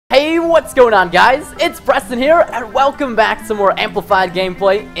What's going on, guys? It's Preston here, and welcome back to more amplified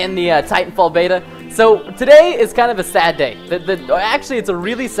gameplay in the Titanfall beta. So today is kind of a sad day. Actually, it's a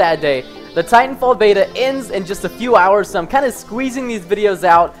really sad day. The Titanfall beta ends in just a few hours, so I'm kind of squeezing these videos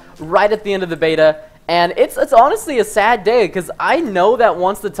out right at the end of the beta. And it's honestly a sad day, because I know that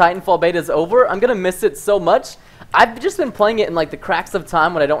once the Titanfall beta is over, I'm going to miss it so much. I've just been playing it in like the cracks of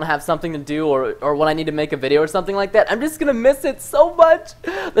time when I don't have something to do or when I need to make a video or something like that. I'm just gonna miss it so much.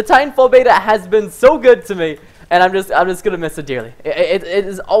 The Titanfall beta has been so good to me, and I'm just gonna miss it dearly. It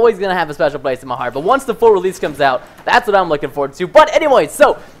is always gonna have a special place in my heart. But once the full release comes out, that's what I'm looking forward to. But anyway,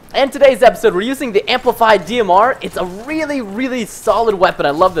 so in today's episode, we're using the amplified DMR. It's a really solid weapon. I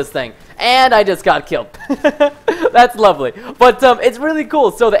love this thing. And I just got killed. That's lovely. But it's really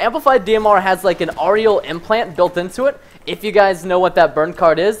cool. So the amplified DMR has like an aerial implant built into it. If you guys know what that burn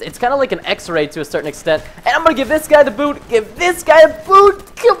card is, it's kind of like an X-ray to a certain extent. And I'm going to give this guy the boot. Give this guy a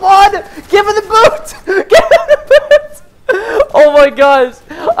boot. Come on. Give him the boot. Give him the boot. Oh my gosh.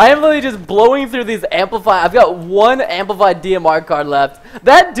 I am literally just blowing through these amplified. I've got one amplified DMR card left.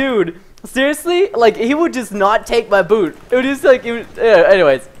 That dude... seriously, like, he would just not take my boot. It would just like,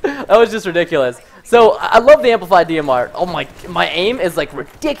 anyways, that was just ridiculous. So I love the amplified DMR. Oh my aim is like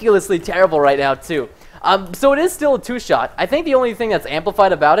ridiculously terrible right now too. So it is still a two-shot. I think the only thing that's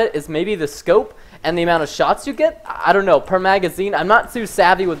amplified about it is maybe the scope and the amount of shots you get. I don't know, per magazine. I'm not too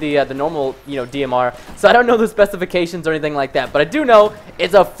savvy with the normal, DMR, so I don't know the specifications or anything like that. But I do know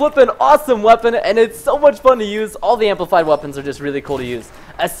it's a flippin' awesome weapon, and it's so much fun to use. All the amplified weapons are just really cool to use,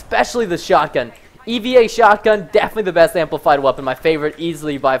 especially the shotgun. EVA shotgun, definitely the best amplified weapon. My favorite,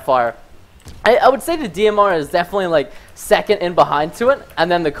 easily by far. I would say the DMR is definitely like second in behind to it, and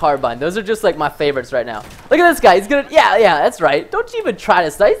then the carbine. Those are just like my favorites right now. Look at this guy. He's gonna, yeah, that's right. Don't you even try to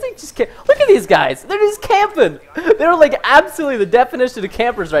snipe. Just look at these guys. They're just camping. They're like absolutely the definition of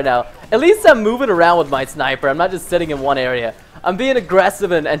campers right now. At least I'm moving around with my sniper. I'm not just sitting in one area. I'm being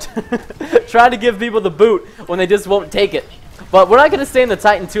aggressive and trying to give people the boot when they just won't take it. But we're not gonna stay in the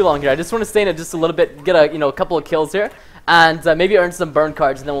Titan too long here. I just want to stay in it just a little bit, get a couple of kills here. And maybe earn some burn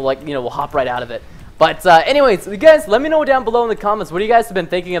cards, and then we'll hop right out of it. But anyways, you guys, let me know down below in the comments what you guys have been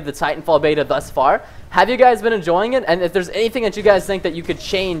thinking of the Titanfall beta thus far. Have you guys been enjoying it? And if there's anything that you guys think that you could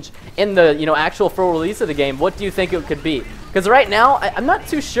change in the actual full release of the game, what do you think it could be? Because right now, I'm not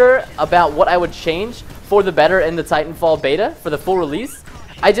too sure about what I would change for the better in the Titanfall beta for the full release.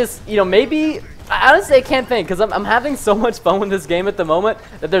 I just, maybe... honestly, I can't think, because I'm having so much fun with this game at the moment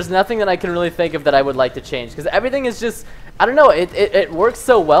that there's nothing that I can really think of that I would like to change. Because everything is just, I don't know, it works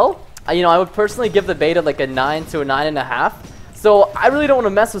so well. I would personally give the beta like a 9 to a 9.5. So I really don't want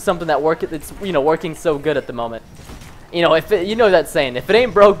to mess with something that it's working so good at the moment. If it, that saying, if it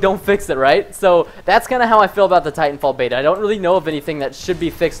ain't broke, don't fix it, right? So that's kind of how I feel about the Titanfall beta. I don't really know of anything that should be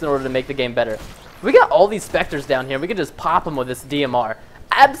fixed in order to make the game better. We got all these Spectres down here. We can just pop them with this DMR.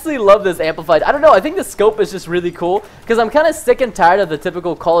 Absolutely love this amplified. I don't know, I think the scope is just really cool because I'm kind of sick and tired of the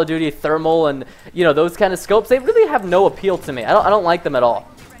typical Call of Duty thermal and those kind of scopes. They really have no appeal to me. I don't like them at all.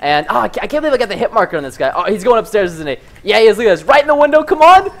 And I can't believe I got the hit marker on this guy. Oh, he's going upstairs, isn't he? Yeah, he is. Look at this, right in the window. Come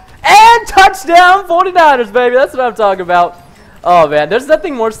on, and touchdown, 49ers, baby. That's what I'm talking about. Oh man, there's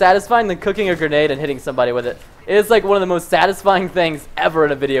nothing more satisfying than cooking a grenade and hitting somebody with it. It is like one of the most satisfying things ever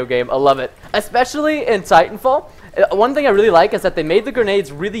in a video game. I love it, especially in Titanfall. One thing I really like is that they made the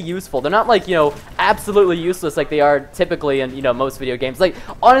grenades really useful. They're not like, absolutely useless like they are typically in, most video games. Like,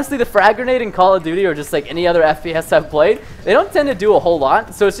 honestly, the frag grenade in Call of Duty or just like any other FPS I've played, they don't tend to do a whole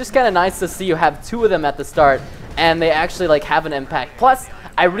lot. So it's just kind of nice to see you have two of them at the start and they actually like have an impact. Plus,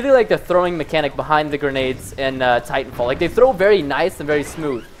 I really like the throwing mechanic behind the grenades in Titanfall. Like, they throw very nice and very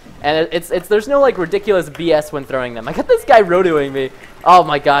smooth. And there's no like ridiculous BS when throwing them. I got this guy rodeoing me. Oh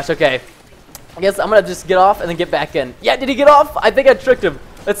my gosh, okay. I guess I'm going to just get off and then get back in. Yeah, did he get off? I think I tricked him.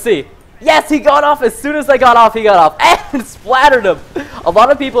 Let's see. Yes, he got off. As soon as I got off, he got off. And splattered him. A lot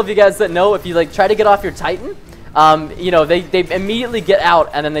of people, if you guys didn't know, if you like try to get off your Titan, they immediately get out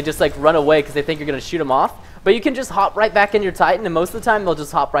and then they just like run away because they think you're going to shoot them off. But you can just hop right back in your Titan, and most of the time they'll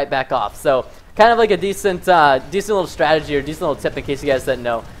just hop right back off. So kind of like a decent little strategy or decent little tip in case you guys didn't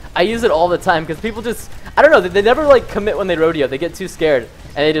know. I use it all the time because people just, I don't know, they never like commit when they rodeo. They get too scared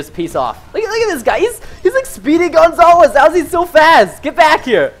and they just peace off. Look at this guy. He's like Speedy Gonzalez. How's he so fast? Get back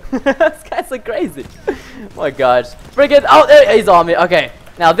here. This guy's like crazy. Oh my gosh. Friggin', oh, there, he's on me. Okay.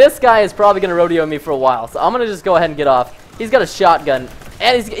 Now this guy is probably going to rodeo me for a while. So I'm going to just go ahead and get off. He's got a shotgun.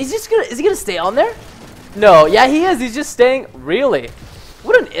 And he's just going to, is he going to stay on there? No. Yeah, he is. He's just staying. Really?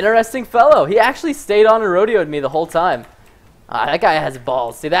 What an interesting fellow. He actually stayed on and rodeoed me the whole time. That guy has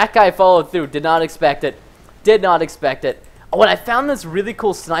balls. See, that guy followed through. Did not expect it. Did not expect it. Oh, and I found this really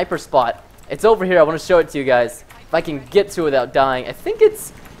cool sniper spot. It's over here. I want to show it to you guys. If I can get to it without dying. I think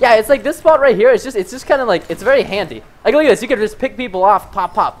it's, yeah, it's like this spot right here. It's just kind of like, it's very handy. Like, look at this. You can just pick people off,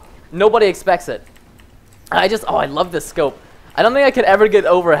 pop, pop. Nobody expects it. And oh, I love this scope. I don't think I could ever get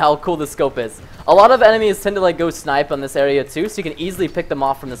over how cool this scope is. A lot of enemies tend to like go snipe on this area too, so you can easily pick them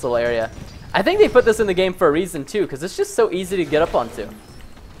off from this little area. I think they put this in the game for a reason too, because it's just so easy to get up onto.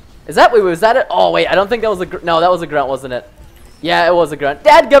 Is that, wait, was that it? Oh wait, I don't think that was a, no, that was a grunt, wasn't it? Yeah, it was a grunt.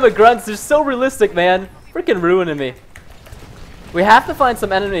 Dadgummit grunts, they're so realistic, man. Freaking ruining me. We have to find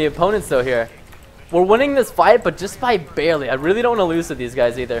some enemy opponents though here. We're winning this fight, but just by barely. I really don't want to lose to these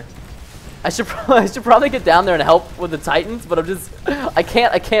guys either. I should probably get down there and help with the Titans, but I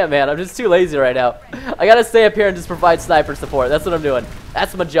can't, man. I'm just too lazy right now. I gotta stay up here and just provide sniper support. That's what I'm doing.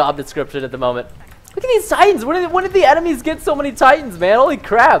 That's my job description at the moment. Look at these Titans. When did the enemies get so many Titans, man? Holy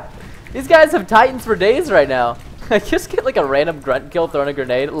crap. These guys have Titans for days right now. I just get like a random grunt kill throwing a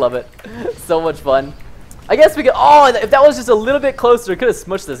grenade. Love it. So much fun. I guess we could, oh, if that was just a little bit closer, could have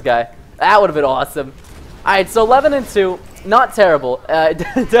smushed this guy. That would have been awesome. Alright, so 11-2. Not terrible. It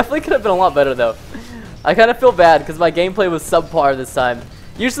definitely could have been a lot better though. I kind of feel bad because my gameplay was subpar this time.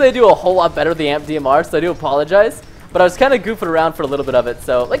 Usually I do a whole lot better with the AMP DMR, so I do apologize. But I was kind of goofing around for a little bit of it.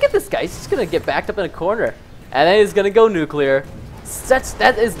 So look at this guy. He's just going to get backed up in a corner. And then he's going to go nuclear.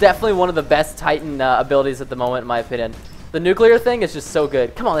 That is definitely one of the best Titan abilities at the moment in my opinion. The nuclear thing is just so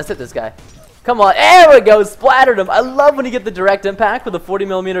good. Come on, let's hit this guy. Come on, there we go, splattered him. I love when you get the direct impact with a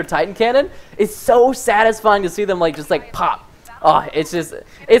 40mm Titan cannon. It's so satisfying to see them like just like pop. Oh, it's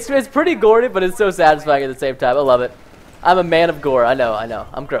pretty gory, but it's so satisfying at the same time. I love it. I'm a man of gore. I know.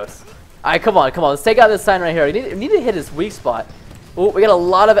 I'm gross. All right, come on. Let's take out this Titan right here. We need to hit his weak spot. Ooh, we got a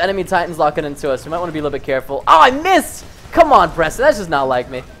lot of enemy Titans locking into us. We might want to be a little bit careful. Oh, I missed. Come on, Preston. That's just not like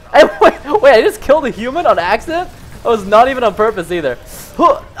me. Hey, wait, I just killed a human on accident? That was not even on purpose either.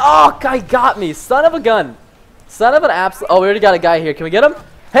 Oh, guy got me. Son of a gun. Son of an absolute. Oh, we already got a guy here. Can we get him?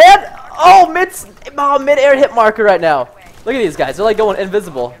 Head. Oh, mid-air hit marker right now. Look at these guys. They're like going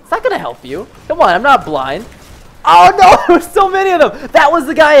invisible. It's not going to help you. Come on, I'm not blind. Oh, no. There's so many of them. That was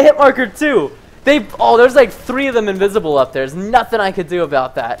the guy I hit marker too. There's like 3 of them invisible up there. There's nothing I could do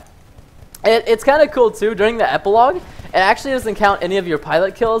about that. It's kind of cool too. During the epilogue, it actually doesn't count any of your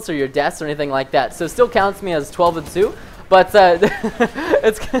pilot kills or your deaths or anything like that. So it still counts me as 12-2. But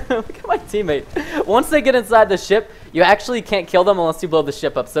it's look at my teammate. Once they get inside the ship, you actually can't kill them unless you blow the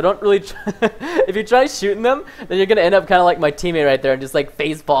ship up. So don't really if you try shooting them, then you're gonna end up kind of like my teammate right there and just like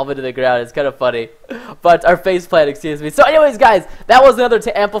face palm into the ground. It's kind of funny, but our face plant, excuse me. So anyways, guys, that was another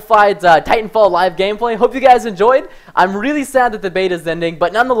amplified Titanfall live gameplay. Hope you guys enjoyed. I'm really sad that the beta is ending,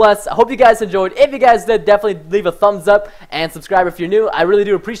 but nonetheless, I hope you guys enjoyed. If you guys did, definitely leave a thumbs up and subscribe if you're new. I really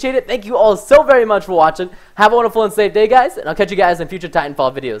do appreciate it. Thank you all so very much for watching. Have a wonderful and safe day, guys, and I'll catch you guys in future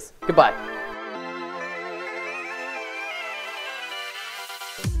Titanfall videos. Goodbye.